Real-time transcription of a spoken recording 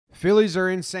Phillies are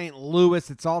in St.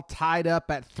 Louis. It's all tied up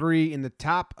at 3 in the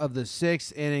top of the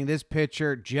 6th inning. This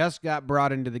pitcher just got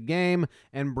brought into the game,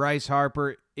 and Bryce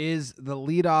Harper is the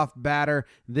leadoff batter.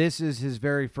 This is his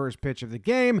very first pitch of the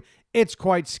game. It's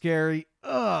quite scary.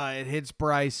 It hits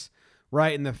Bryce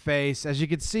right in the face. As you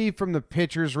can see from the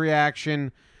pitcher's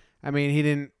reaction, I mean, he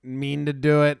didn't mean to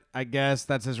do it. I guess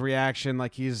that's his reaction,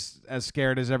 like he's as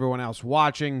scared as everyone else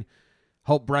watching.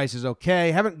 Hope Bryce is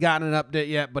okay. Haven't gotten an update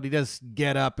yet, but he does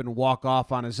get up and walk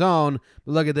off on his own.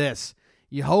 But look at this.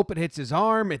 You hope it hits his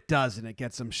arm. It doesn't. It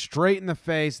gets him straight in the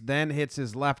face, then hits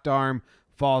his left arm,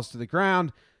 falls to the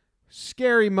ground.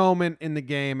 Scary moment in the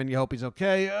game, and you hope he's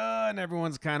okay. And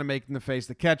everyone's kind of making the face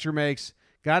the catcher makes.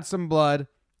 Got some blood.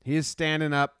 He is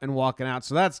standing up and walking out,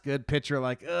 so that's good. Pitcher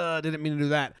like, didn't mean to do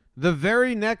that. The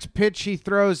very next pitch he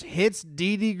throws hits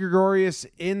Didi Gregorius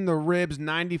in the ribs,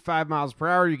 95 miles per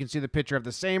hour. You can see the pitcher have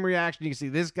the same reaction. You can see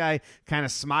this guy kind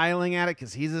of smiling at it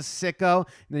because he's a sicko. And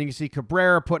then you can see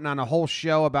Cabrera putting on a whole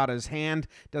show about his hand.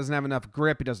 Doesn't have enough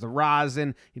grip. He does the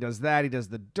rosin. He does that. He does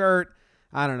the dirt.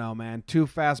 I don't know, man. 2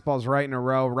 fastballs right in a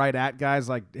row, right at guys.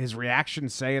 Like, his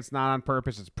reactions say it's not on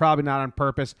purpose. It's probably not on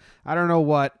purpose. I don't know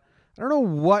what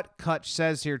Kutch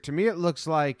says here. To me, it looks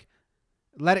like,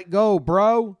 let it go,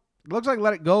 bro. It looks like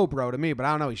let it go, bro, to me, but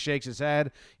I don't know. He shakes his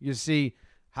head. You see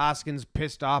Hoskins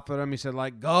pissed off at him. He said,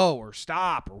 like, go or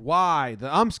stop or why.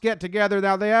 The umps get together.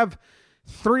 Now they have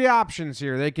 3 options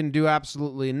here. They can do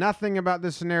absolutely nothing about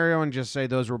this scenario and just say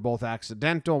those were both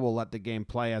accidental. We'll let the game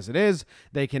play as it is.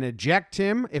 They can eject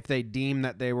him. If they deem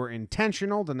that they were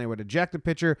intentional, then they would eject the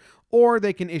pitcher. Or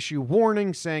they can issue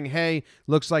warning saying, hey,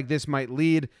 looks like this might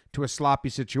lead to a sloppy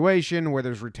situation where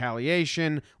there's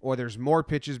retaliation or there's more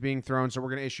pitches being thrown. So we're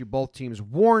going to issue both teams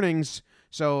warnings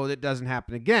so it doesn't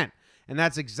happen again. And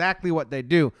that's exactly what they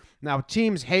do. Now,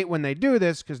 teams hate when they do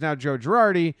this because now Joe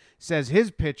Girardi says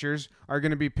his pitchers are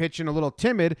going to be pitching a little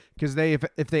timid because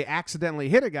if they accidentally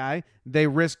hit a guy, they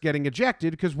risk getting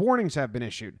ejected because warnings have been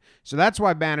issued. So that's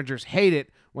why managers hate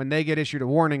it when they get issued a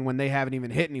warning when they haven't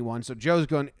even hit anyone. So Joe's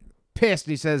going pissed.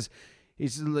 And he says,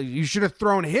 you should have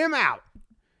thrown him out.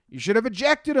 You should have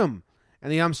ejected him.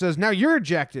 And the ump says, now you're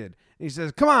ejected. And he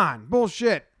says, come on,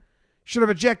 bullshit. Should have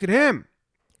ejected him.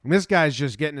 And this guy's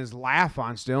just getting his laugh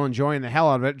on still, enjoying the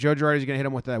hell out of it. Joe Girardi's going to hit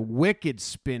him with a wicked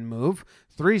spin move,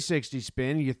 360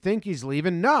 spin. You think he's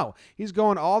leaving? No. He's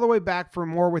going all the way back for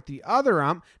more with the other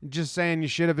ump, just saying you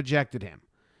should have ejected him.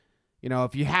 You know,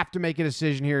 if you have to make a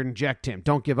decision here, eject him.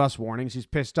 Don't give us warnings. He's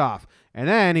pissed off. And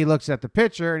then he looks at the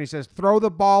pitcher and he says, throw the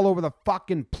ball over the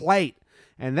fucking plate.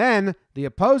 And then the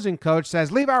opposing coach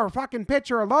says, leave our fucking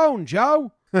pitcher alone,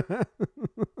 Joe.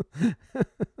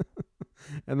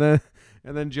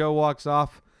 And then Joe walks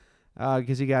off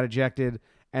because he got ejected.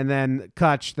 And then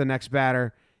Kutch, the next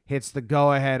batter, hits the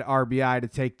go-ahead RBI to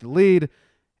take the lead.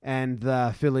 And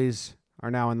the Phillies are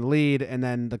now in the lead. And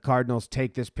then the Cardinals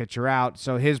take this pitcher out.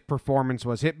 So his performance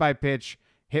was hit by pitch,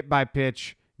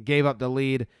 gave up the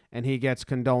lead, and he gets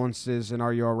condolences and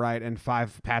are you all right, and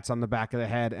 5 pats on the back of the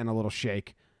head and a little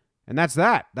shake. And that's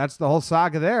that. That's the whole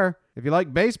saga there. If you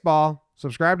like baseball,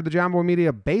 subscribe to the Jomboy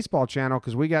Media baseball channel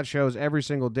because we got shows every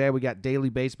single day. We got daily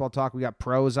baseball talk. We got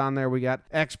pros on there. We got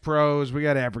ex-pros. We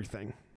got everything.